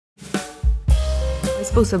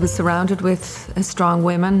suppose I was surrounded with strong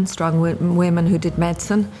women who did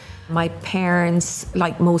medicine. My parents,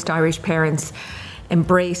 like most Irish parents,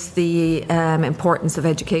 embraced the importance of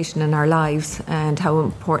education in our lives and how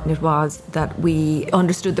important it was that we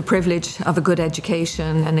understood the privilege of a good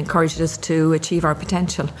education and encouraged us to achieve our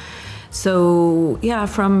potential. So, yeah,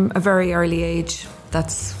 from a very early age,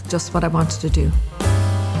 that's just what I wanted to do.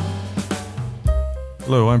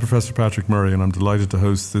 Hello, I'm Professor Patrick Murray, and I'm delighted to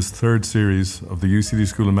host this third series of the UCD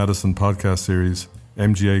School of Medicine podcast series,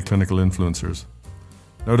 MGA Clinical Influencers.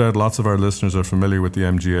 No doubt lots of our listeners are familiar with the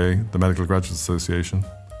MGA, the Medical Graduates Association.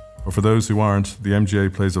 But for those who aren't, the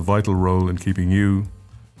MGA plays a vital role in keeping you,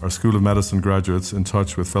 our School of Medicine graduates, in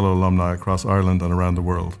touch with fellow alumni across Ireland and around the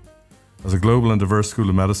world. As a global and diverse School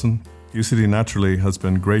of Medicine, UCD naturally has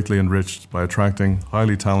been greatly enriched by attracting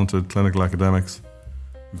highly talented clinical academics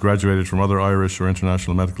who graduated from other Irish or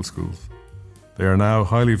international medical schools. They are now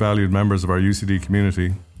highly valued members of our UCD community,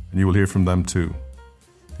 and you will hear from them too.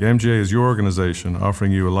 The MGA is your organisation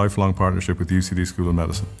offering you a lifelong partnership with UCD School of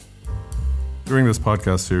Medicine. During this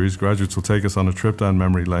podcast series, graduates will take us on a trip down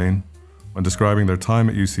memory lane when describing their time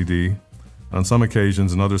at UCD and on some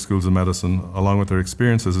occasions in other schools of medicine, along with their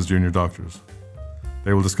experiences as junior doctors.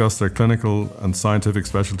 They will discuss their clinical and scientific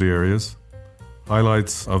specialty areas,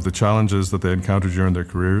 highlights of the challenges that they encountered during their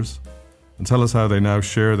careers, and tell us how they now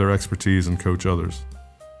share their expertise and coach others.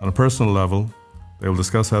 On a personal level, they will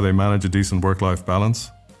discuss how they manage a decent work-life balance.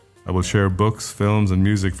 I will share books, films and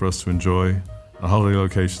music for us to enjoy and holiday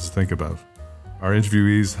locations to think about. Our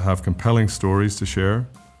interviewees have compelling stories to share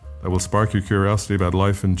that will spark your curiosity about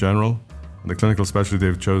life in general and the clinical specialty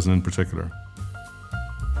they've chosen in particular.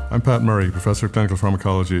 I'm Pat Murray, Professor of Clinical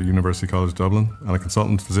Pharmacology at University College Dublin and a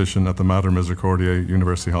consultant physician at the Mater Misericordiae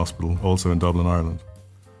University Hospital, also in Dublin, Ireland.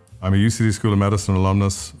 I'm a UCD School of Medicine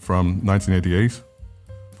alumnus from 1988.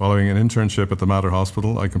 Following an internship at the Mater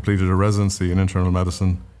Hospital, I completed a residency in internal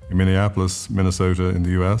medicine in Minneapolis, Minnesota in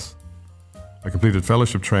the US. I completed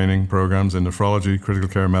fellowship training programs in nephrology, critical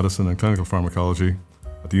care medicine and clinical pharmacology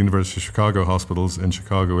at the University of Chicago hospitals in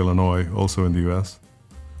Chicago, Illinois, also in the US.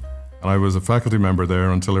 And I was a faculty member there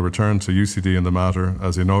until I returned to UCD in the Mater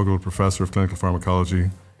as the inaugural Professor of Clinical Pharmacology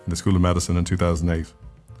in the School of Medicine in 2008. In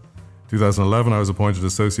 2011, I was appointed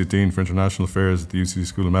Associate Dean for International Affairs at the UCD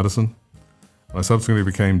School of Medicine. And I subsequently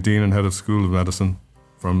became Dean and Head of School of Medicine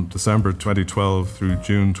from December 2012 through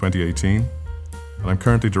June 2018. And I'm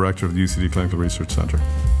currently Director of the UCD Clinical Research Centre.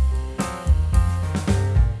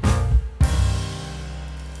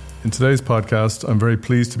 In today's podcast, I'm very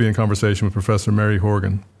pleased to be in conversation with Professor Mary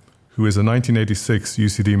Horgan, who is a 1986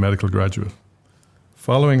 UCD medical graduate.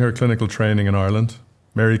 Following her clinical training in Ireland,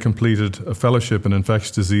 Mary completed a fellowship in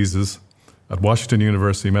infectious diseases at Washington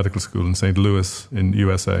University Medical School in St. Louis in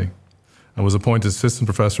USA and was appointed assistant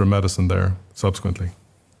professor of medicine there subsequently.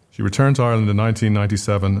 She returned to Ireland in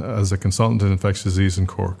 1997 as a consultant in infectious disease in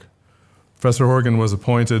Cork. Professor Horgan was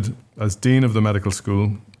appointed as Dean of the Medical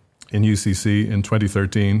School in UCC in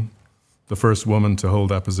 2013, the first woman to hold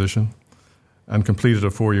that position, and completed a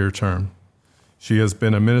 4-year term. She has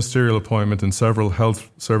been a ministerial appointment in several health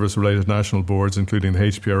service-related national boards, including the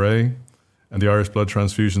HPRA and the Irish Blood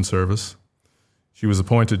Transfusion Service. She was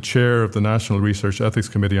appointed Chair of the National Research Ethics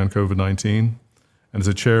Committee on COVID-19 and is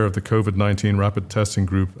a Chair of the COVID-19 Rapid Testing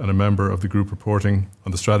Group and a member of the group reporting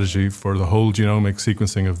on the strategy for the whole genomic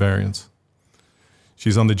sequencing of variants.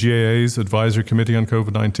 She's on the GAA's Advisory Committee on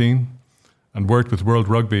COVID-19 and worked with World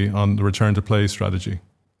Rugby on the return to play strategy.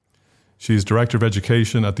 She's Director of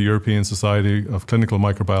Education at the European Society of Clinical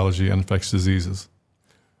Microbiology and Infectious Diseases.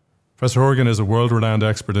 Professor Horgan is a world-renowned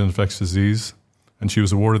expert in infectious disease, and she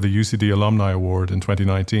was awarded the UCD Alumni Award in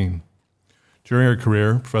 2019. During her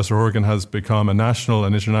career, Professor Horgan has become a national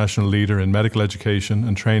and international leader in medical education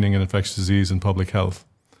and training in infectious disease and public health,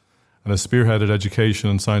 and has spearheaded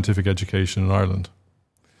education and scientific education in Ireland.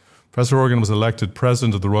 Professor Horgan was elected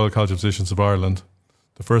President of the Royal College of Physicians of Ireland,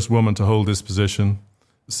 the first woman to hold this position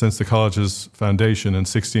since the college's foundation in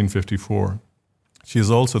 1654. She is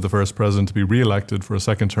also the first president to be re-elected for a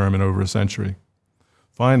second term in over a century.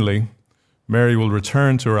 Finally, Mary will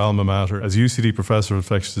return to her alma mater as UCD Professor of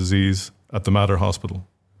Infectious Disease at the Mater Hospital.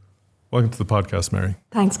 Welcome to the podcast, Mary.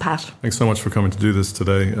 Thanks, Pat. Thanks so much for coming to do this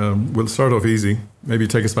today. We'll start off easy. Maybe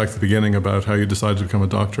take us back to the beginning about how you decided to become a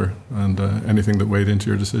doctor and anything that weighed into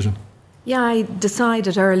your decision. Yeah, I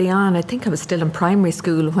decided early on. I think I was still in primary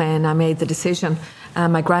school when I made the decision.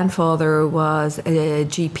 My grandfather was a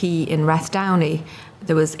GP in Rathdowney.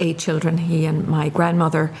 There was 8 children, he and my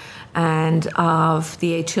grandmother. And of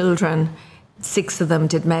the 8 children, 6 of them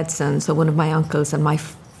did medicine. So one of my uncles and my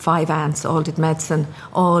 5 aunts all did medicine,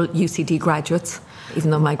 all UCD graduates.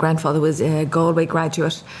 even though my grandfather was a Galway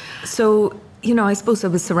graduate. So, I suppose I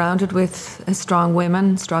was surrounded with strong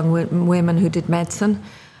women who did medicine.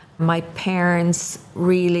 My parents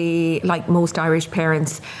really, like most Irish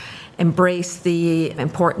parents, embraced the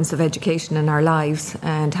importance of education in our lives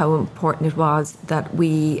and how important it was that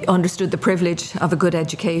we understood the privilege of a good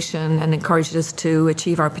education and encouraged us to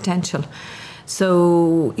achieve our potential.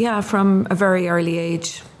 So, from a very early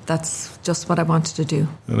age, that's just what I wanted to do.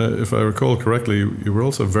 And if I recall correctly, you were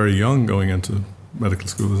also very young going into medical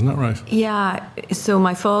school, isn't that right? Yeah, so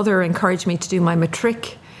my father encouraged me to do my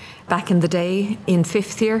matric back in the day in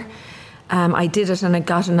 5th year. I did it and I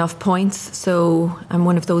got enough points, so I'm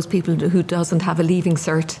one of those people who doesn't have a leaving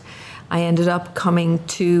cert. I ended up coming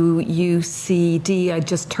to UCD. I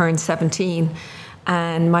just turned 17,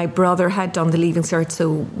 and my brother had done the leaving cert,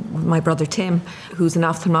 so my brother Tim, who's an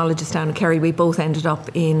ophthalmologist down in Kerry, we both ended up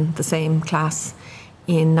in the same class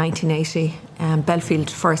in 1980, Belfield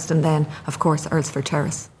first, and then, of course, Earlsford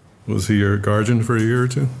Terrace. Was he your guardian for a year or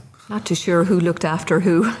two? Not too sure who looked after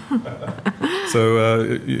who. So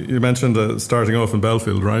you mentioned starting off in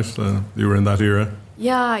Belfield, right? You were in that era.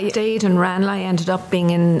 Yeah, I stayed in Ranelagh. I ended up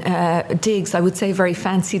being in digs, I would say very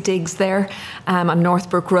fancy digs there on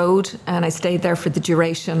Northbrook Road, and I stayed there for the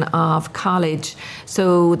duration of college.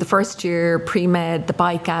 So the first year, pre-med, the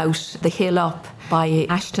bike out, the hill up by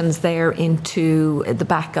Ashton's there into the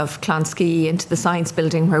back of Clonskee, into the science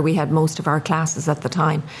building where we had most of our classes at the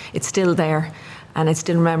time. It's still there. And I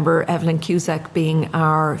still remember Evelyn Cusack being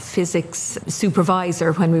our physics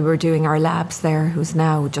supervisor when we were doing our labs there, who's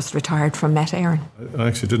now just retired from Met Éireann. I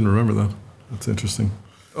actually didn't remember that. That's interesting.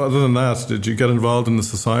 Other than that, did you get involved in the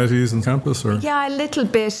societies on campus? Or? Yeah, a little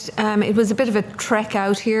bit. It was a bit of a trek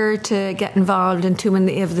out here to get involved in too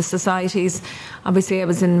many of the societies. Obviously, I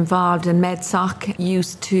was involved in MedSoc,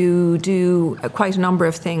 used to do quite a number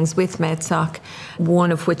of things with MedSoc,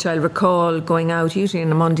 one of which I'll recall going out usually on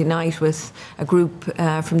a Monday night with a group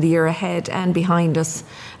from the year ahead and behind us,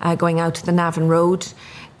 going out to the Navan Road.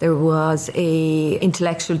 There was a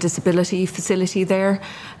intellectual disability facility there,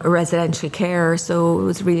 a residential care, so it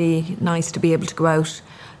was really nice to be able to go out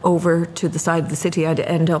over to the side of the city. I'd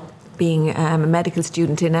end up being a medical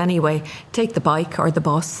student in any way, take the bike or the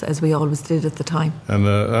bus, as we always did at the time. And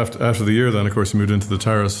after the year then, of course, you moved into the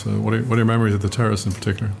terrace. What are your memories of the terrace in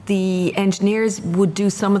particular? The engineers would do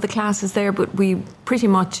some of the classes there, but we pretty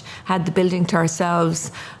much had the building to ourselves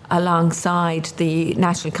alongside the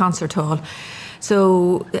National Concert Hall.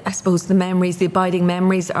 So I suppose the abiding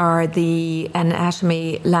memories are the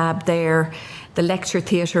anatomy lab there, the lecture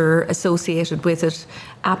theatre associated with it,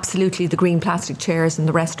 absolutely the green plastic chairs in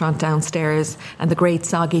the restaurant downstairs, and the great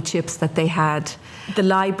soggy chips that they had. The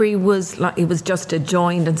library was just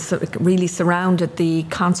adjoined and really surrounded the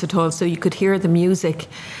concert hall, so you could hear the music.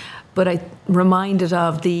 But I reminded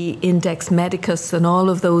of the Index Medicus and all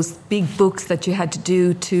of those big books that you had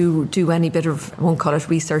to do any bit of, I won't call it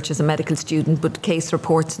research as a medical student, but case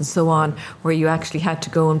reports and so on, where you actually had to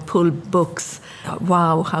go and pull books.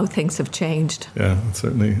 Wow, how things have changed. Yeah, it's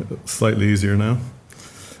certainly slightly easier now.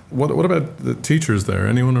 What about the teachers there?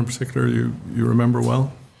 Anyone in particular you remember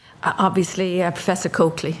well? Obviously, Professor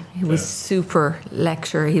Coakley. He was super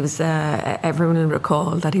lecturer. He was, everyone will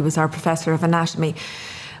recall that he was our professor of anatomy.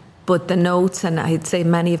 But the notes, and I'd say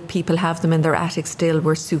many of people have them in their attic still,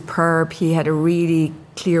 were superb. He had a really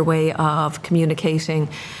clear way of communicating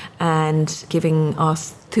and giving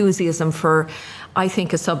us enthusiasm for, I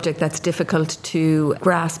think, a subject that's difficult to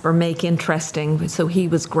grasp or make interesting. So he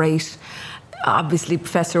was great. Obviously,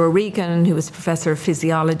 Professor O'Regan, who was Professor of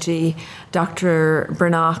Physiology, Dr.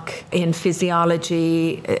 Brannock in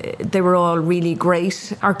Physiology, they were all really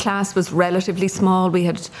great. Our class was relatively small. We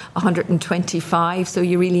had 125, so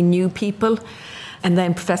you really knew people. And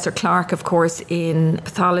then Professor Clark, of course, in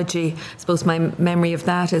Pathology. I suppose my memory of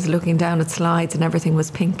that is looking down at slides and everything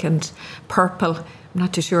was pink and purple. I'm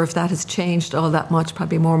not too sure if that has changed all that much,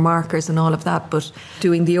 probably more markers and all of that, but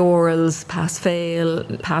doing the orals, pass-fail,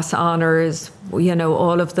 pass honours,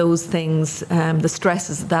 all of those things, the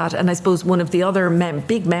stresses of that. And I suppose one of the other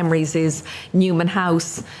big memories is Newman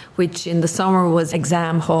House, which in the summer was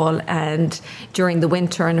exam hall, and during the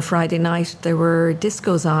winter on a Friday night there were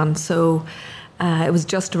discos on, so it was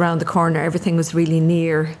just around the corner. Everything was really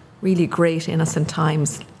near, really great innocent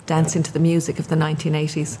times, dancing to the music of the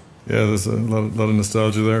 1980s. Yeah, there's a lot of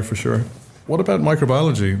nostalgia there for sure. What about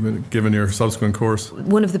microbiology, given your subsequent course?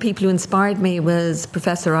 One of the people who inspired me was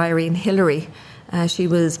Professor Irene Hillary. She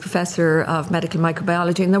was Professor of Medical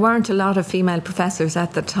Microbiology, and there weren't a lot of female professors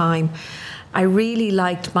at the time. I really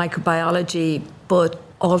liked microbiology, but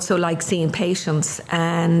also liked seeing patients,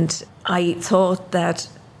 and I thought that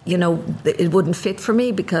it wouldn't fit for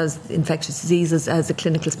me because infectious diseases as a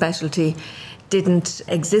clinical specialty didn't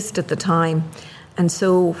exist at the time. And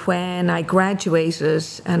so when I graduated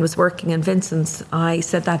and was working in Vincent's, I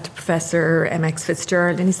said that to Professor M.X.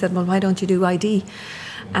 Fitzgerald, and he said, well, why don't you do ID?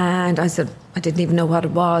 And I said, I didn't even know what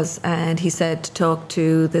it was. And he said to talk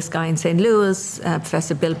to this guy in St. Louis,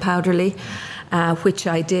 Professor Bill Powderly, which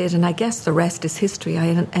I did. And I guess the rest is history.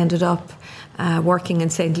 I ended up working in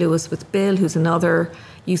St. Louis with Bill, who's another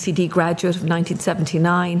UCD graduate of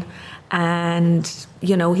 1979. And,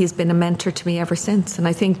 he's been a mentor to me ever since. And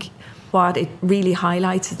I think what it really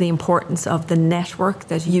highlights is the importance of the network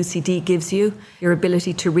that UCD gives you, your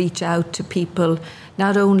ability to reach out to people,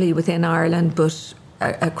 not only within Ireland, but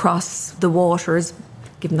across the waters,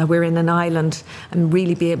 given that we're in an island, and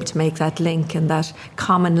really be able to make that link and that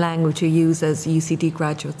common language you use as UCD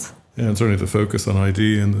graduates. Yeah, and certainly the focus on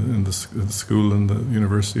ID in the school and the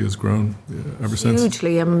university has grown ever since.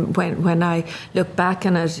 Hugely. When I look back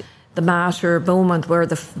on it, the Mater Beaumont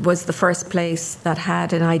was the first place that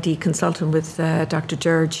had an ID consultant with Dr.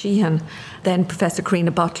 Gerard Sheehan. Then Professor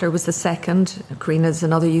Karina Butler was the second. Karina is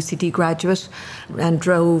another UCD graduate and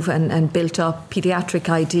drove and built up paediatric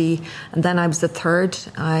ID. And then I was the third.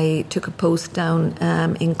 I took a post down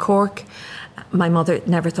in Cork. My mother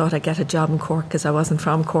never thought I'd get a job in Cork because I wasn't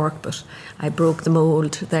from Cork, but I broke the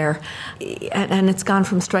mould there. And it's gone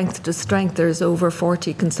from strength to strength. There's over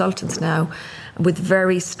 40 consultants now with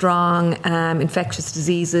very strong infectious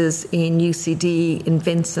diseases in UCD, in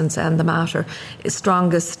Vincent's and the Mater.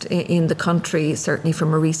 Strongest in the country, certainly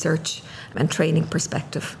from a research and training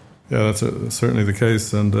perspective. Yeah, that's certainly the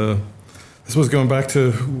case. And I suppose going back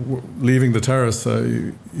to leaving the terrace,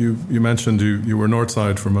 you mentioned you were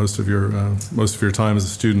Northside for most of your time as a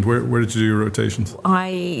student. Where did you do your rotations?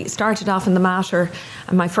 I started off in the Mater,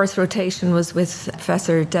 and my first rotation was with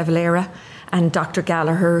Professor De Valera and Dr.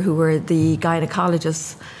 Gallagher, who were the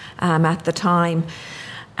gynecologists at the time,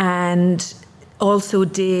 and also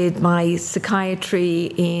did my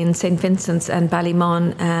psychiatry in St. Vincent's and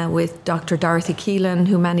Ballymun with Dr. Dorothy Keelan,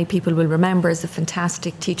 who many people will remember as a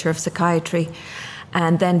fantastic teacher of psychiatry,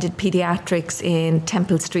 and then did paediatrics in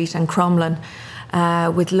Temple Street and Crumlin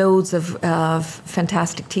with loads of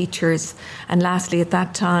fantastic teachers. And lastly, at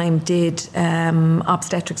that time, did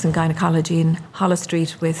obstetrics and gynecology in Holles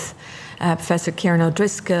Street with Professor Kieran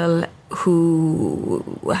O'Driscoll, who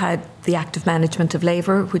had the active management of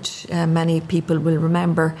labour, which many people will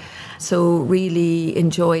remember. So really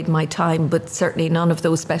enjoyed my time, but certainly none of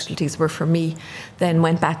those specialties were for me. Then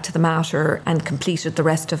went back to the Mater and completed the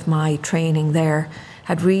rest of my training there.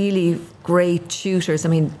 Had really great tutors. I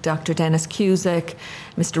mean, Dr. Dennis Cusack,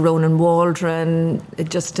 Mr. Ronan Waldron,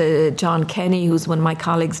 just John Kenny, who's one of my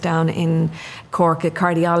colleagues down in Cork, a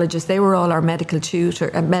cardiologist. They were all our medical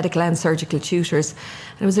and surgical tutors.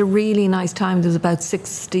 And it was a really nice time. There was about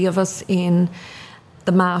 60 of us in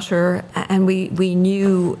the Mater, and we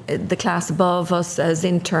knew the class above us as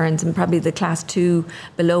interns and probably the class 2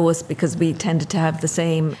 below us because we tended to have the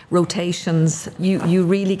same rotations. You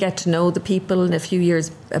really get to know the people in a few years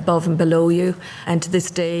above and below you, and to this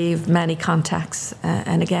day many contacts,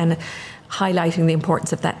 and again highlighting the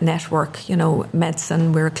importance of that network.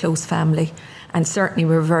 Medicine, we're a close family, and certainly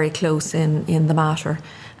we're very close in the Mater,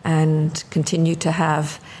 and continue to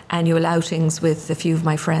have annual outings with a few of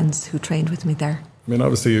my friends who trained with me there. I mean,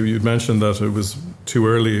 obviously, you'd mentioned that it was too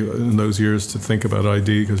early in those years to think about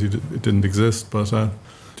ID because it didn't exist. But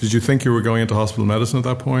did you think you were going into hospital medicine at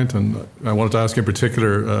that point? And I wanted to ask you in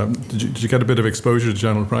particular, did you get a bit of exposure to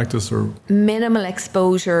general practice? Or minimal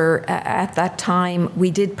exposure at that time. We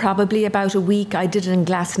did probably about a week. I did it in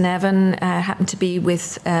Glasnevin. Happened to be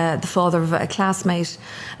with the father of a classmate.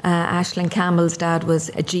 Aisling Campbell's dad was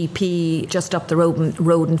a GP just up the road in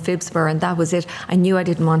Phibsborough, and that was it. I knew I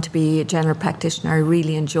didn't want to be a general practitioner. I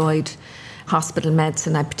really enjoyed hospital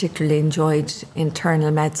medicine. I particularly enjoyed internal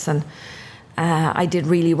medicine. I did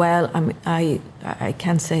really well. I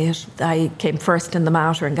can't say it. I came first in the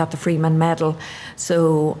Mater and got the Freeman Medal.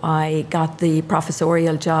 So I got the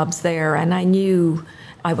professorial jobs there, and I knew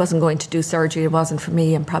I wasn't going to do surgery. It wasn't for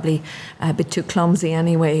me. I'm probably a bit too clumsy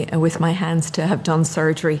anyway with my hands to have done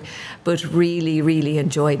surgery, but really, really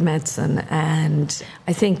enjoyed medicine, and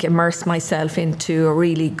I think immersed myself into a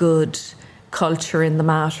really good culture in the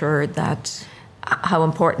Mater, that how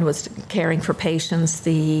important was caring for patients,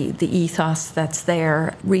 the ethos that's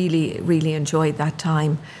there. Really, really enjoyed that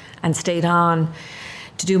time and stayed on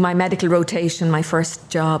to do my medical rotation. My first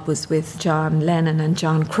job was with John Lennon and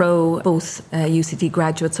John Crowe, both UCD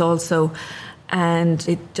graduates also, and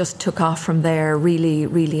it just took off from there. Really,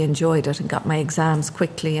 really enjoyed it and got my exams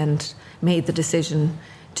quickly and made the decision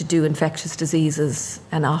to do infectious diseases,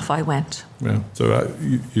 and off I went. Yeah. So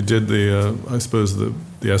you did the, I suppose, the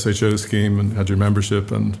SHO scheme and had your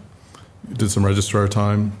membership, and you did some registrar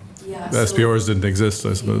time. Yeah, the SPRs didn't exist,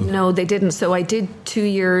 I suppose. No, they didn't. So I did 2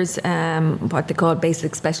 years, what they call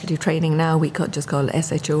basic specialty training now. We could just call it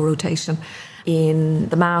SHO rotation in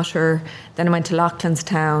the Mater. Then I went to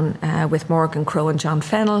Loughlinstown with Morgan Crowe and John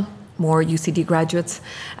Fennell, more UCD graduates.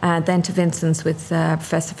 Then to Vincent's with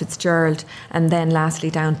Professor Fitzgerald. And then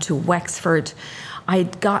lastly down to Wexford.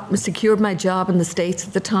 I'd secured my job in the States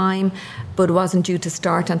at the time, but it wasn't due to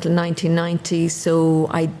start until 1990. So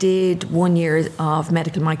I did 1 year of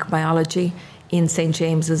medical microbiology in St.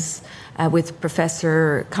 James's with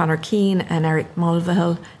Professor Conor Keane and Eric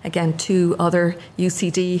Mulvihill, again 2 other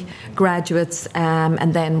UCD graduates,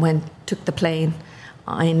 and then took the plane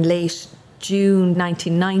in late June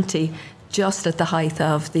 1990, just at the height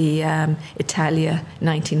of the Italia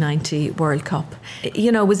 1990 World Cup. You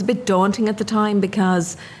know, it was a bit daunting at the time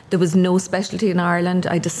because there was no specialty in Ireland.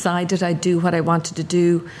 I decided I'd do what I wanted to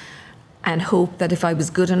do and hope that if I was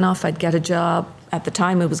good enough, I'd get a job. At the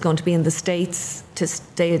time, it was going to be in the States to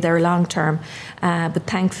stay there long term. But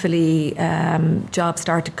thankfully, jobs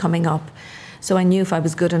started coming up. So I knew if I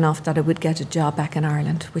was good enough that I would get a job back in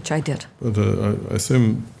Ireland, which I did. But I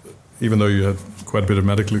assume, even though you had quite a bit of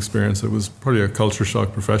medical experience, it was probably a culture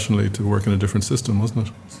shock professionally to work in a different system, wasn't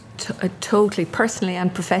it? Totally, personally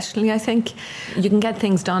and professionally, I think. You can get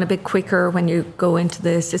things done a bit quicker when you go into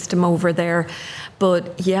the system over there.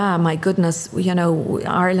 But yeah, my goodness, you know,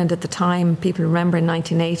 Ireland at the time, people remember in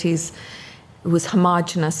 1980s, it was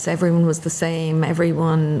homogenous. Everyone was the same.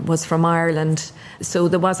 Everyone was from Ireland. So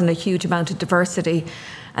there wasn't a huge amount of diversity.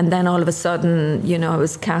 And then all of a sudden, you know, I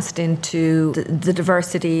was cast into the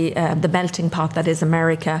diversity, the melting pot that is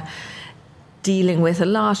America, dealing with a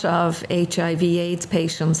lot of HIV/AIDS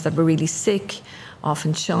patients that were really sick,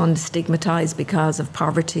 often shunned, stigmatised because of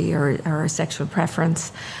poverty or sexual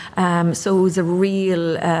preference. So it was a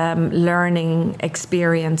real learning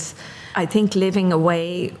experience. I think living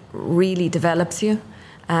away really develops you.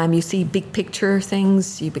 You see big picture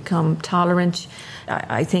things, you become tolerant.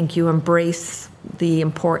 I think you embrace the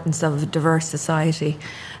importance of a diverse society.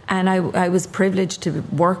 And I was privileged to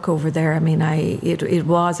work over there. I mean, it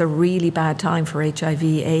was a really bad time for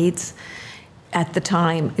HIV/AIDS. At the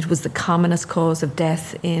time, it was the commonest cause of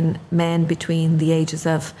death in men between the ages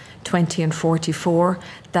of 20 and 44.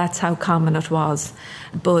 That's how common it was.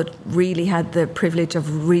 But really had the privilege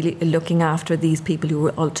of really looking after these people who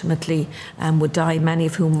were ultimately would die, many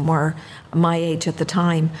of whom were my age at the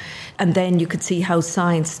time. And then you could see how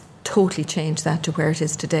science totally changed that to where it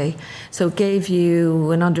is today. So it gave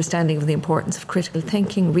you an understanding of the importance of critical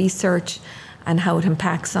thinking, research, and how it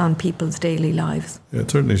impacts on people's daily lives. Yeah,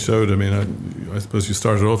 it certainly showed. I mean, I suppose you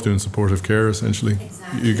started off doing supportive care, essentially.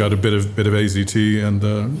 Exactly. You got a bit of AZT, and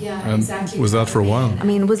exactly. Was that for a while? I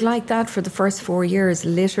mean, it was like that for the first 4 years.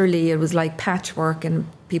 Literally, it was like patchwork, and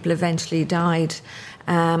people eventually died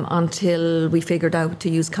until we figured out to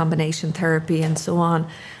use combination therapy and so on.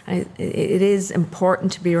 And it is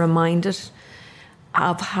important to be reminded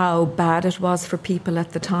of how bad it was for people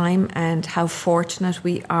at the time and how fortunate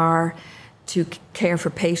we are to care for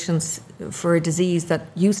patients for a disease that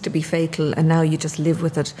used to be fatal, and now you just live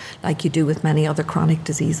with it like you do with many other chronic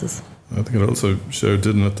diseases. I think it also showed,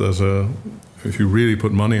 didn't it, that if you really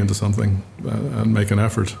put money into something and make an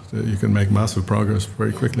effort, you can make massive progress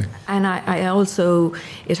very quickly. And I also,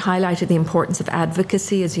 it highlighted the importance of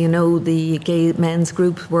advocacy. As you know, the gay men's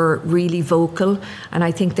group were really vocal, and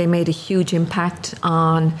I think they made a huge impact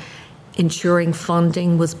on ensuring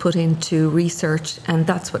funding was put into research, and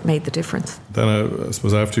that's what made the difference. Then I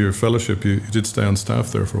suppose after your fellowship, you did stay on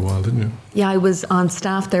staff there for a while, didn't you? Yeah, I was on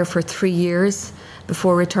staff there for 3 years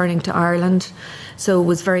before returning to Ireland. So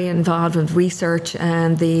was very involved with research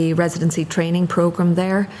and the residency training programme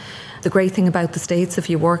there. The great thing about the States, if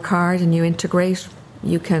you work hard and you integrate,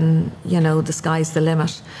 you can, the sky's the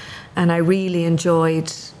limit. And I really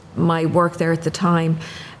enjoyed my work there at the time.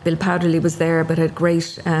 Bill Powderly was there, but a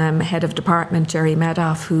great head of department, Jerry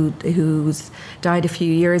Madoff, who's died a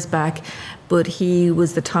few years back. But he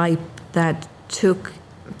was the type that took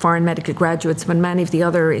foreign medical graduates when many of the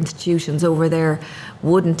other institutions over there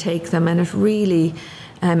wouldn't take them, and it really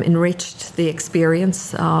enriched the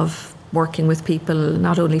experience of working with people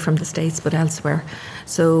not only from the States but elsewhere.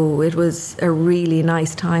 So it was a really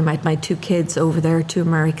nice time. I had my 2 kids over there, 2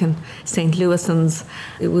 American St. Louisans.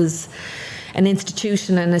 It was an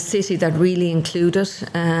institution and a city that really included.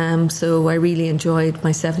 So I really enjoyed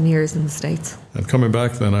my 7 years in the States. And coming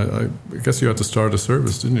back then, I guess you had to start a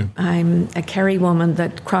service, didn't you? I'm a Kerry woman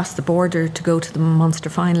that crossed the border to go to the Munster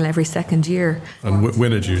final every second year. And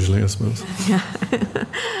win it usually, I suppose. Yeah.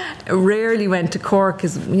 Rarely went to Cork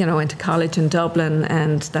because, went to college in Dublin,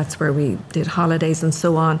 and that's where we did holidays and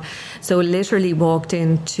so on. So literally walked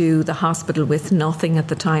into the hospital with nothing at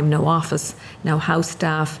the time, no office, no house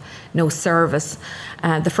staff, no service.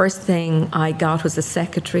 The first thing I got was a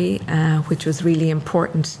secretary, which was really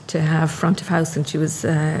important to have front of house, and she was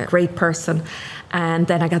a great person. And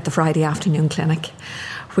then I got the Friday afternoon clinic,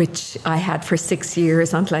 which I had for 6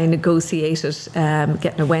 years until I negotiated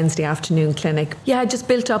getting a Wednesday afternoon clinic. Yeah, I just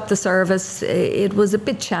built up the service. It was a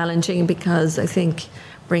bit challenging because I think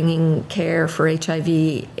bringing care for HIV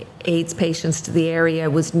AIDS patients to the area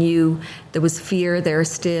was new. There was fear there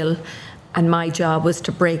still. And my job was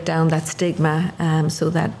to break down that stigma so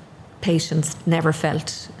that patients never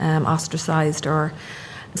felt ostracised or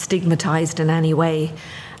stigmatised in any way.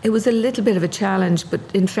 It was a little bit of a challenge, but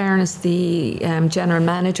in fairness, the general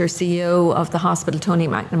manager, CEO of the hospital, Tony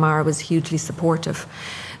McNamara, was hugely supportive.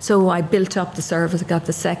 So I built up the service, I got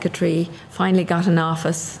the secretary, finally got an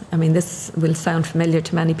office. I mean, this will sound familiar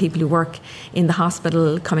to many people who work in the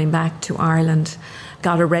hospital coming back to Ireland.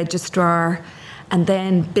 Got a registrar and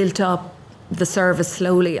then built up the service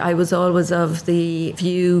slowly. I was always of the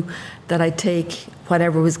view that I'd take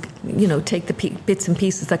whatever was, take the bits and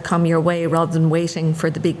pieces that come your way rather than waiting for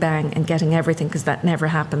the big bang and getting everything, because that never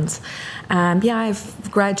happens.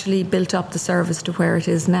 I've gradually built up the service to where it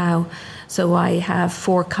is now. So I have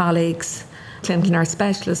 4 colleagues, clinical nurse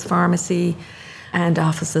specialists, pharmacy and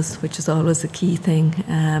offices, which is always a key thing.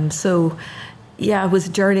 It was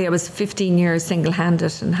a journey. I was 15 years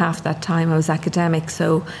single-handed, and half that time I was academic.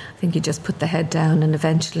 So I think you just put the head down, and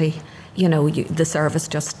eventually, the service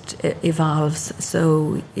just evolves.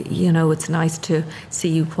 So, it's nice to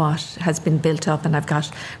see what has been built up, and I've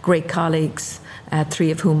got great colleagues,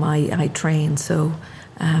 3 of whom I train. So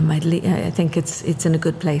I think it's in a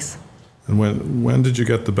good place. And when did you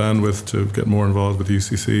get the bandwidth to get more involved with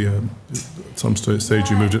UCC? At some stage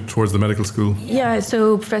you moved it towards the medical school? Yeah,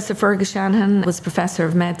 so Professor Fergus Shanahan was Professor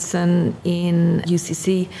of Medicine in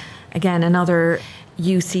UCC. Again, another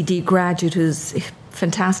UCD graduate who's a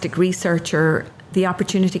fantastic researcher. The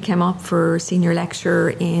opportunity came up for senior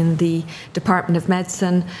lecturer in the Department of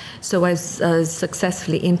Medicine. So I was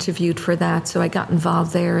successfully interviewed for that. So I got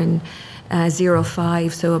involved there in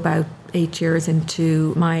 05, so about 8 years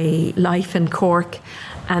into my life in Cork.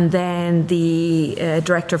 And then the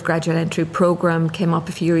Director of Graduate Entry Programme came up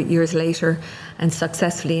a few years later and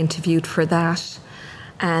successfully interviewed for that.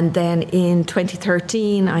 And then in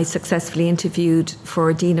 2013, I successfully interviewed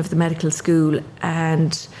for Dean of the Medical School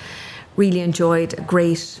and really enjoyed a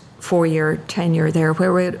great 4-year tenure there,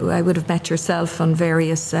 where I would have met yourself on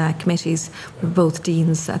various committees with both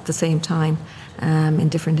deans at the same time. In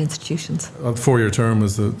different institutions. A 4-year term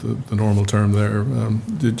was the normal term there.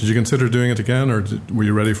 Did you consider doing it again, or were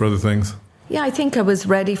you ready for other things? Yeah, I think I was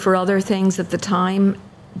ready for other things at the time.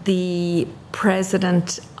 The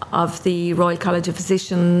president of the Royal College of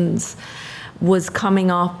Physicians was coming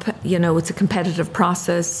up. It's a competitive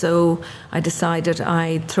process, so I decided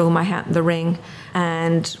I'd throw my hat in the ring,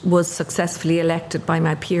 and was successfully elected by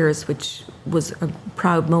my peers, which was a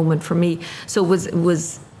proud moment for me. So it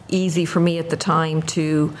was easy for me at the time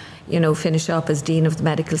to, finish up as Dean of the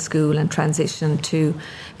Medical School and transition to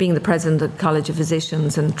being the President of the College of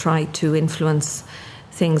Physicians and try to influence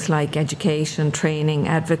things like education, training,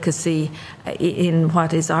 advocacy in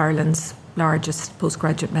what is Ireland's largest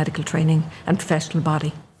postgraduate medical training and professional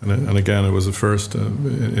body. And again, it was a first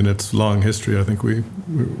in its long history. I think we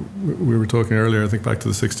were talking earlier, I think back to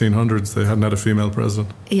the 1600s, they hadn't had a female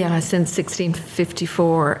president. Yeah, since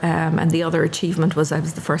 1654. And the other achievement was I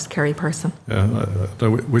was the first Kerry person. Yeah,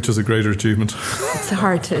 which is a greater achievement.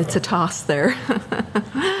 It's a toss there.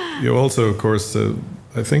 You also, of course,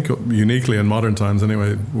 I think uniquely in modern times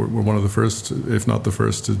anyway, we're one of the first, if not the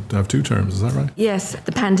first, to have 2 terms. Is that right? Yes.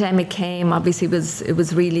 The pandemic came. Obviously, it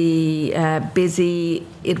was really busy.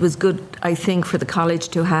 It was good, I think, for the college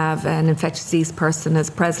to have an infectious disease person as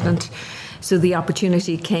president. So the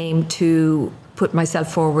opportunity came to put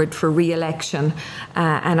myself forward for re-election,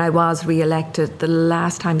 and I was re-elected. The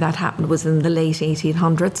last time that happened was in the late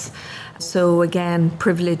 1800s. So again,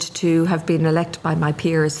 privileged to have been elected by my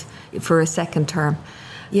peers for a second term.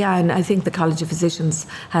 Yeah, and I think the College of Physicians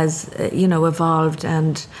has, evolved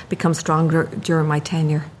and become stronger during my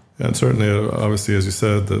tenure. Yeah, and certainly, obviously, as you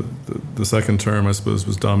said, the second term, I suppose,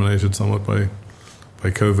 was dominated somewhat by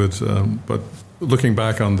COVID. But Looking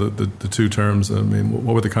back on the 2 terms, I mean,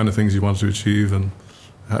 what were the kind of things you wanted to achieve, and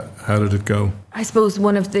how did it go? I suppose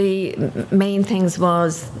one of the main things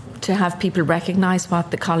was to have people recognise what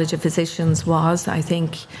the College of Physicians was. I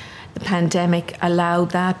think the pandemic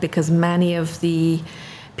allowed that, because many of the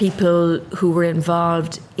people who were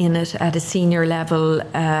involved in it at a senior level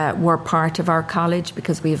were part of our college,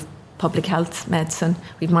 because we have public health medicine,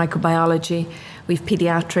 we have microbiology, we have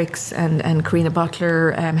paediatrics, and Karina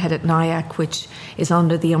Butler headed NIAC, which is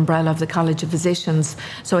under the umbrella of the College of Physicians.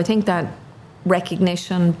 So I think that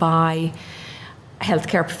recognition by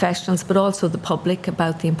healthcare professionals, but also the public,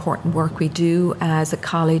 about the important work we do as a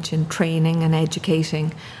college in training and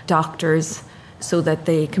educating doctors so that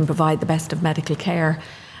they can provide the best of medical care.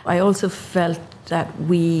 I also felt that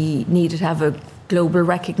we needed to have a global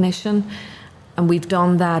recognition, and we've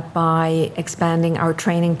done that by expanding our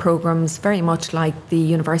training programs, very much like the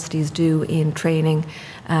universities do in training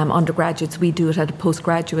undergraduates. We do it at a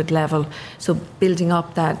postgraduate level. So building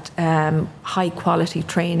up that high quality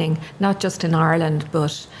training, not just in Ireland,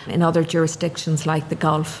 but in other jurisdictions like the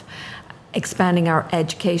Gulf, expanding our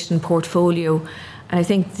education portfolio. And I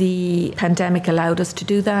think the pandemic allowed us to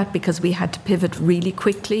do that, because we had to pivot really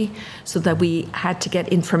quickly, so that we had to get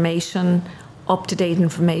information, up-to-date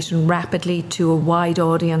information, rapidly to a wide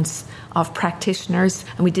audience of practitioners.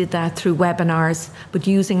 And we did that through webinars, but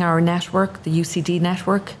using our network, the UCD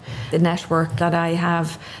network, the network that I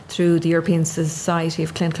have through the European Society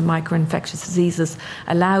of Clinical Micro-Infectious Diseases,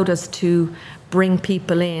 allowed us to bring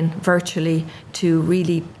people in virtually to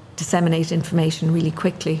really disseminate information really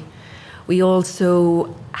quickly. We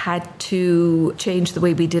also had to change the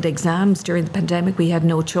way we did exams during the pandemic. We had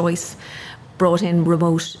no choice. Brought in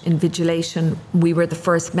remote invigilation. We were the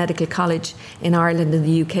first medical college in Ireland and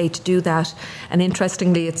the UK to do that. And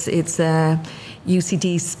interestingly, it's a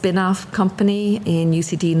UCD spin-off company in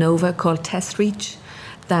UCD Nova called TestReach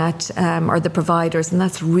that are the providers, and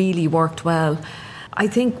that's really worked well. I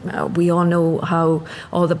think we all know how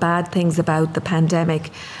all the bad things about the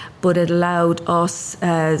pandemic, but it allowed us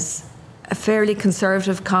as a fairly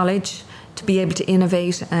conservative college to be able to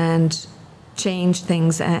innovate and change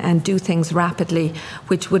things and do things rapidly,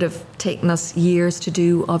 which would have taken us years to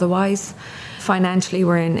do otherwise. Financially,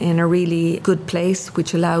 we're in a really good place,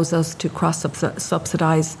 which allows us to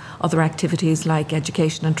cross-subsidise other activities like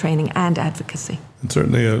education and training and advocacy. And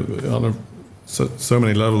certainly on so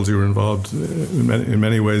many levels you were involved in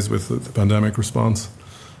many ways with the pandemic response.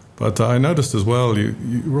 But I noticed as well, you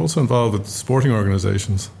were also involved with sporting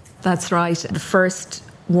organisations. That's right. The first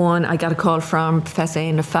one, I got a call from Professor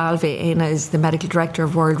Éanna Falvey. Éanna is the medical director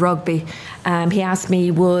of World Rugby. He asked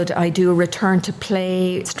me, would I do a return to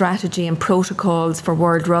play strategy and protocols for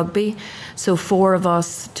World Rugby? So 4 of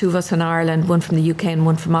us, 2 of us in Ireland, 1 from the UK and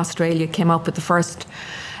 1 from Australia, came up with the first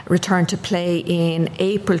return to play in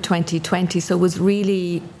April 2020. So it was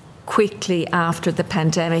really quickly after the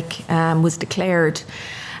pandemic was declared.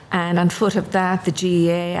 And on foot of that, the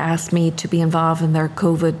GEA asked me to be involved in their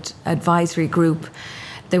COVID advisory group.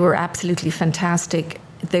 They were absolutely fantastic.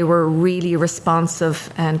 They were really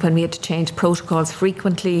responsive, and when we had to change protocols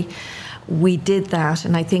frequently, we did that.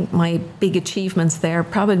 And I think my big achievements there,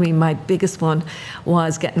 probably my biggest one,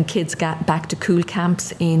 was getting kids back to cool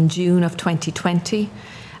camps in June of 2020.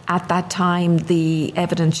 At that time, the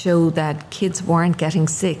evidence showed that kids weren't getting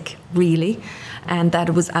sick, really, and that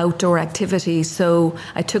it was outdoor activity. So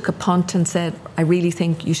I took a punt and said, I really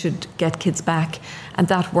think you should get kids back. And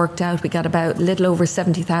that worked out. We got about a little over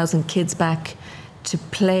 70,000 kids back to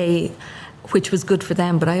play, which was good for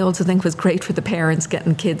them, but I also think was great for the parents,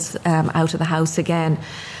 getting kids out of the house again.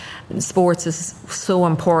 Sports is so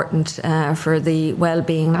important for the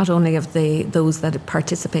well-being, not only of those that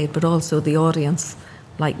participate, but also the audience,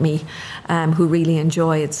 like me, who really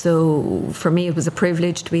enjoy it. So for me, it was a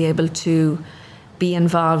privilege to be able to be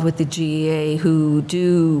involved with the GEA, who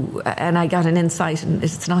do, and I got an insight, and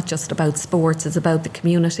it's not just about sports, it's about the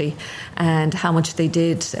community and how much they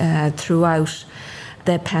did throughout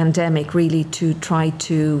the pandemic, really to try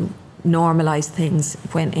to normalise things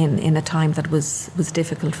when in a time that was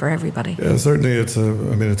difficult for everybody. Yeah, certainly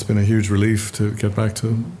it's been a huge relief to get back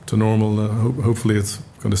to normal. Hopefully it's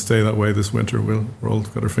going to stay that way this winter. We're all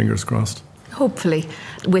got our fingers crossed. Hopefully.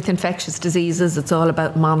 With infectious diseases, it's all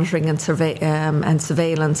about monitoring and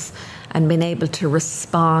surveillance and being able to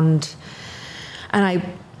respond. And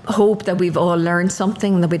I hope that we've all learned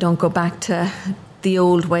something, that we don't go back to the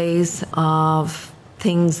old ways of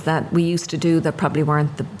things that we used to do that probably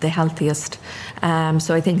weren't the healthiest.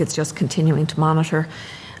 So I think it's just continuing to monitor.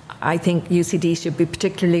 I think UCD should be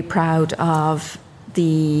particularly proud of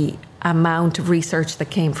the amount of research that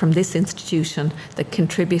came from this institution that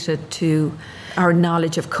contributed to our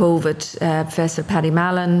knowledge of COVID. Professor Paddy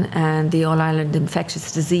Mallon and the All-Ireland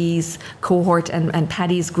Infectious Disease cohort and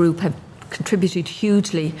Paddy's group have contributed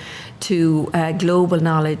hugely to global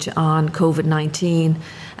knowledge on COVID-19.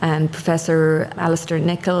 And Professor Alistair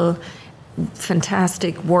Nicholl,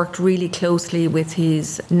 fantastic, worked really closely with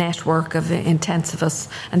his network of intensivists.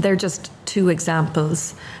 And they're just two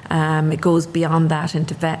examples. It goes beyond that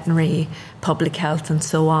into veterinary, public health and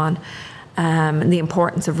so on. And the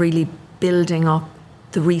importance of really building up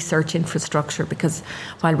the research infrastructure, because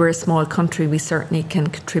while we're a small country, we certainly can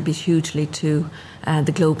contribute hugely to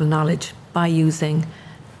the global knowledge by using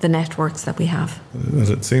the networks that we have. And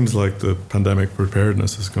it seems like the pandemic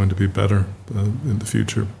preparedness is going to be better in the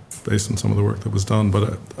future based on some of the work that was done.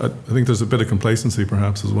 But I think there's a bit of complacency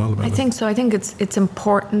perhaps as well about it. I think so. I think it's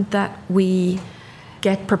important that we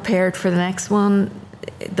get prepared for the next one.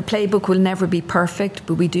 The playbook will never be perfect,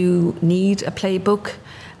 but we do need a playbook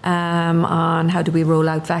on how do we roll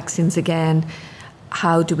out vaccines again,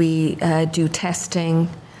 how do we do testing,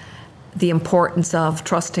 the importance of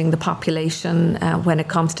trusting the population when it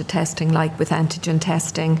comes to testing, like with antigen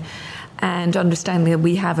testing, and understanding that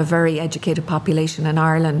we have a very educated population in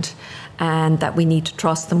Ireland and that we need to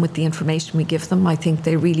trust them with the information we give them. I think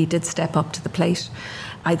they really did step up to the plate.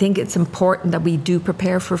 I think it's important that we do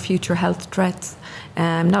prepare for future health threats,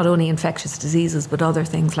 not only infectious diseases, but other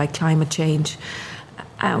things like climate change.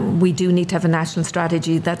 We do need to have a national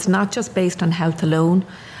strategy that's not just based on health alone,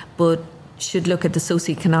 but should look at the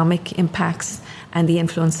socioeconomic impacts and the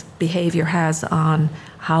influence behaviour has on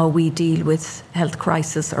how we deal with health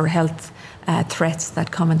crisis or health threats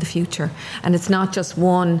that come in the future. And it's not just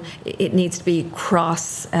one, it needs to be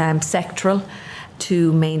cross-sectoral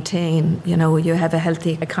to maintain, you have a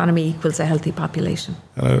healthy economy equals a healthy population.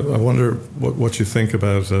 And I wonder what you think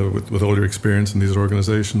about, with all your experience in these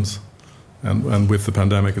organisations and with the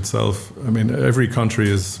pandemic itself. I mean, every country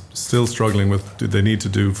is still struggling with, do they need to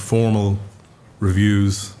do formal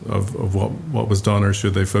reviews of what was done, or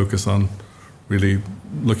should they focus on really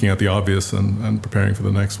looking at the obvious and preparing for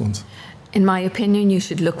the next ones? In my opinion, you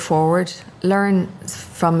should look forward, learn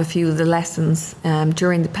from a few of the lessons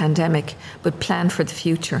during the pandemic, but plan for the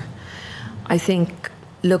future. I think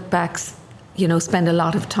look backs, spend a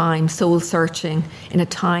lot of time soul searching in a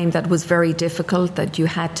time that was very difficult, that you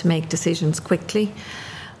had to make decisions quickly.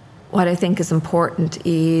 What I think is important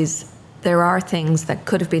is there are things that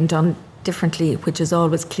could have been done differently, which is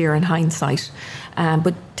always clear in hindsight,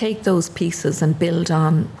 but take those pieces and build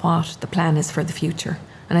on what the plan is for the future.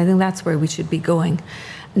 And I think that's where we should be going.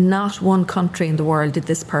 Not one country in the world did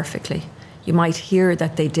this perfectly. You might hear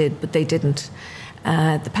that they did, but they didn't.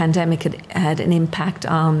 The pandemic had an impact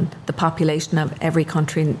on the population of every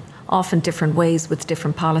country in often different ways with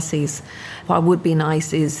different policies. What would be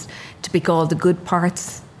nice is to pick all the good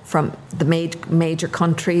parts from the major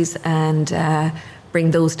countries and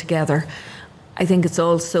bring those together. I think it's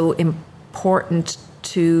also important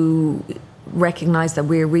to recognise that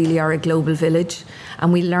we really are a global village,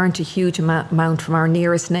 and we learned a huge amount from our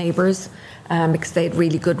nearest neighbours because they had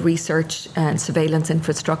really good research and surveillance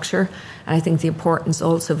infrastructure. And I think the importance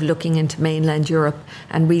also of looking into mainland Europe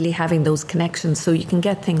and really having those connections so you can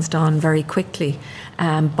get things done very quickly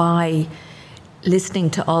by listening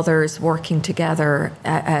to others, working together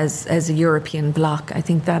as a European bloc. I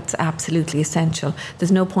think that's absolutely essential.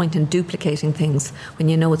 There's no point in duplicating things when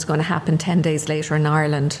you know it's going to happen 10 days later in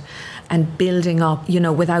Ireland, and building up,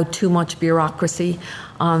 without too much bureaucracy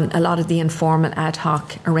on a lot of the informal ad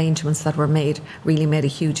hoc arrangements that were made really made a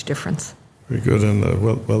huge difference. Very good,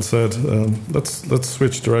 and well said. Let's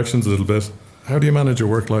switch directions a little bit. How do you manage your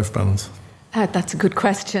work-life balance? That's a good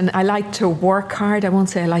question. I like to work hard. I won't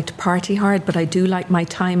say I like to party hard, but I do like my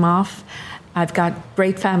time off. I've got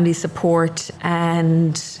great family support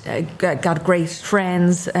and got great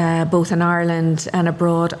friends, both in Ireland and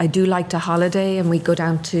abroad. I do like to holiday, and we go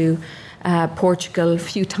down to Portugal a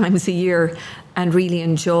few times a year and really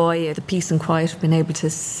enjoy the peace and quiet of being able to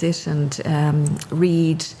sit and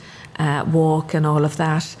read, walk and all of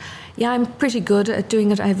that. Yeah, I'm pretty good at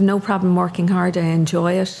doing it. I have no problem working hard. I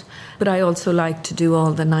enjoy it. But I also like to do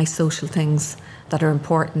all the nice social things that are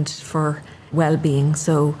important for well-being.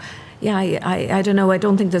 So, yeah, I don't know. I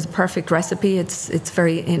don't think there's a perfect recipe. It's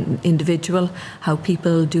very individual how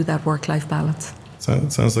people do that work-life balance.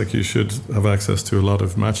 It sounds like you should have access to a lot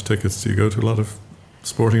of match tickets. Do you go to a lot of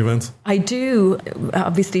sporting events? I do.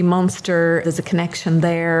 Obviously, Munster, there's a connection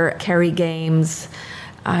there. Kerry Games.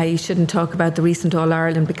 I shouldn't talk about the recent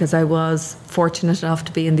All-Ireland because I was fortunate enough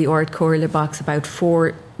to be in the Ard Corla box about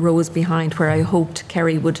 4 rows behind where I hoped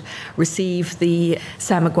Kerry would receive the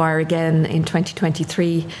Sam Maguire again in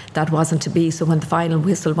 2023. That wasn't to be, so when the final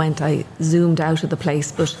whistle went, I zoomed out of the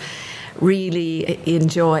place. But I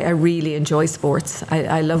really enjoy sports.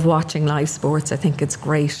 I love watching live sports. I think it's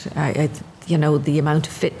great. The amount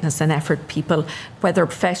of fitness and effort people, whether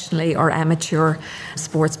professionally or amateur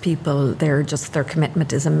sports people, their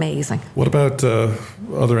commitment is amazing. What about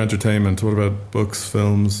other entertainment? What about books,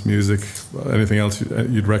 films, music? Anything else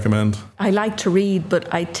you'd recommend? I like to read,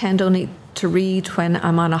 but I tend only to read when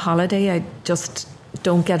I'm on a holiday. I just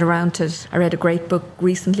don't get around to it. I read a great book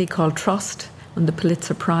recently called Trust, won the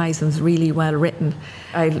Pulitzer Prize, and it's really well written.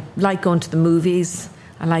 I like going to the movies.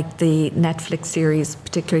 I like the Netflix series,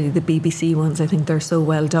 particularly the BBC ones. I think they're so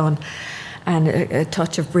well done. And a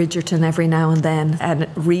touch of Bridgerton every now and then. And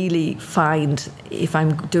really find, if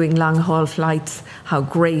I'm doing long haul flights, how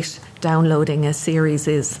great downloading a series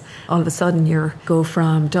is. All of a sudden you go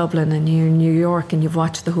from Dublin and you're in New York and you've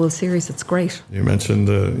watched the whole series. It's great. You mentioned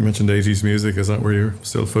 80s music. Is that where you're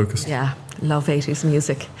still focused? Yeah, love 80s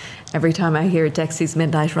music. Every time I hear Dexy's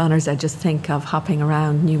Midnight Runners, I just think of hopping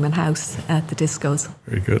around Newman House at the discos.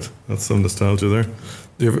 Very good. That's some nostalgia there.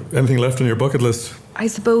 Do you have anything left on your bucket list? I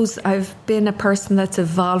suppose I've been a person that's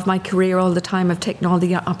evolved my career all the time. I've taken all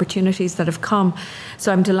the opportunities that have come.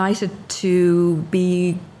 So I'm delighted to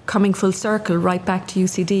be coming full circle right back to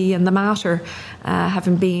UCD and the Mater,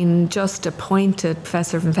 having been just appointed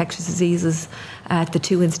Professor of Infectious Diseases at the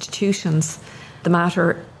 2 institutions. The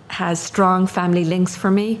Mater has strong family links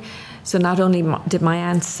for me. So not only did my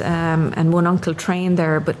aunts and one uncle train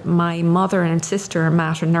there, but my mother and sister are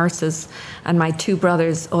Mater nurses, and my 2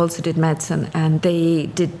 brothers also did medicine, and they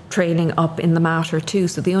did training up in the Mater too.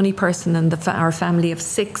 So the only person in our family of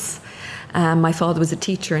 6, my father was a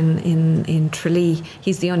teacher in Tralee.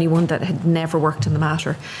 He's the only one that had never worked in the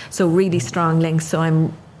Mater. So really strong links. So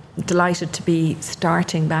I'm delighted to be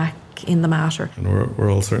starting back in the Mater. And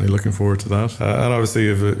we're all certainly looking forward to that. And obviously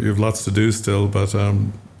you've lots to do still, but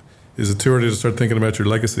is it too early to start thinking about your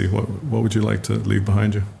legacy? What would you like to leave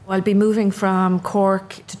behind you? Well, I'll be moving from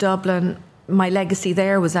Cork to Dublin. My legacy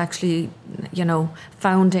there was actually,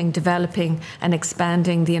 founding, developing and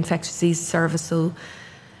expanding the infectious disease service so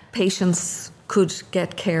patients could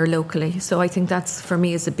get care locally. So I think that's, for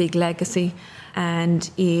me, is a big legacy. And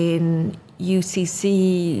in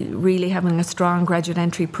UCC, really having a strong graduate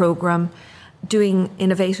entry programme, doing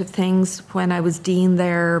innovative things when I was dean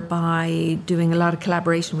there by doing a lot of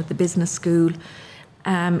collaboration with the business school.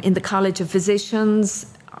 In the College of Physicians,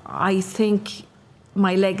 I think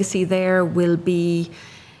my legacy there will be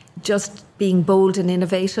just being bold and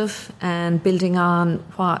innovative and building on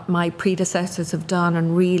what my predecessors have done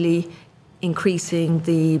and really increasing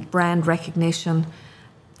the brand recognition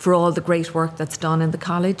for all the great work that's done in the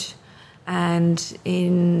college. And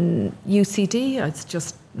in UCD, it's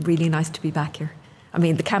just really nice to be back here. I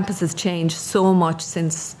mean, the campus has changed so much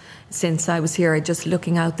since I was here. Just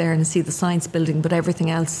looking out there and see the science building, but everything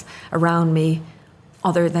else around me,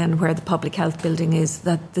 other than where the public health building is,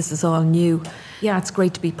 that this is all new. Yeah, it's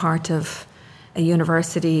great to be part of a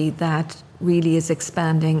university that really is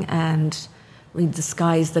expanding and really the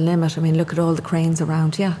sky's the limit. I mean, look at all the cranes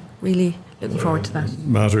around. Yeah, really looking forward to that.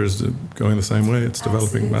 Mater's going the same way. It's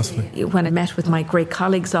developing massively. When I met with my great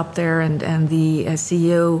colleagues up there and the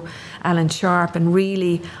CEO, Alan Sharp, and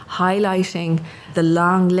really highlighting the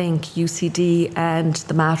long link UCD and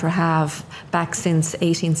the Mater have back since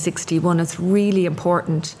 1861, it's really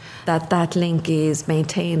important that that link is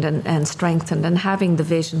maintained and strengthened, and having the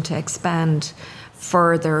vision to expand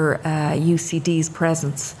further UCD's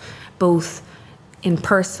presence, both in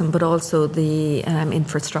person, but also the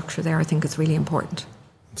infrastructure there, I think is really important.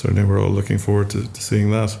 Certainly, we're all looking forward to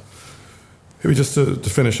seeing that. Maybe just to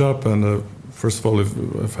finish up, and first of all,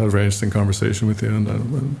 I've had a very interesting conversation with you, and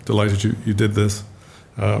I'm delighted you did this.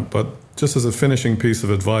 But just as a finishing piece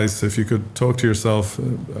of advice, if you could talk to yourself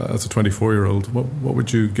as a 24-year-old, what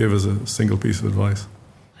would you give as a single piece of advice?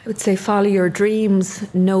 I would say follow your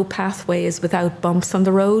dreams. No pathway is without bumps on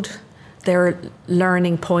the road. They're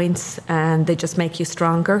learning points and they just make you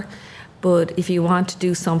stronger. But if you want to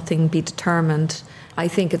do something, be determined. I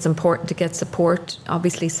think it's important to get support,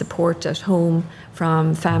 obviously support at home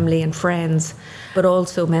from family and friends, but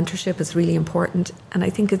also mentorship is really important. And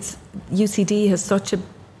I think UCD has such a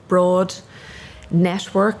broad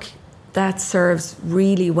network that serves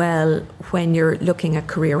really well when you're looking at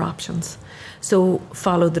career options. So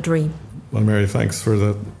follow the dream. Well, Mary, thanks for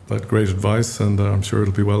that great advice, and I'm sure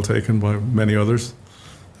it'll be well taken by many others.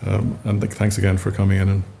 And thanks again for coming in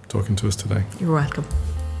and talking to us today. You're welcome.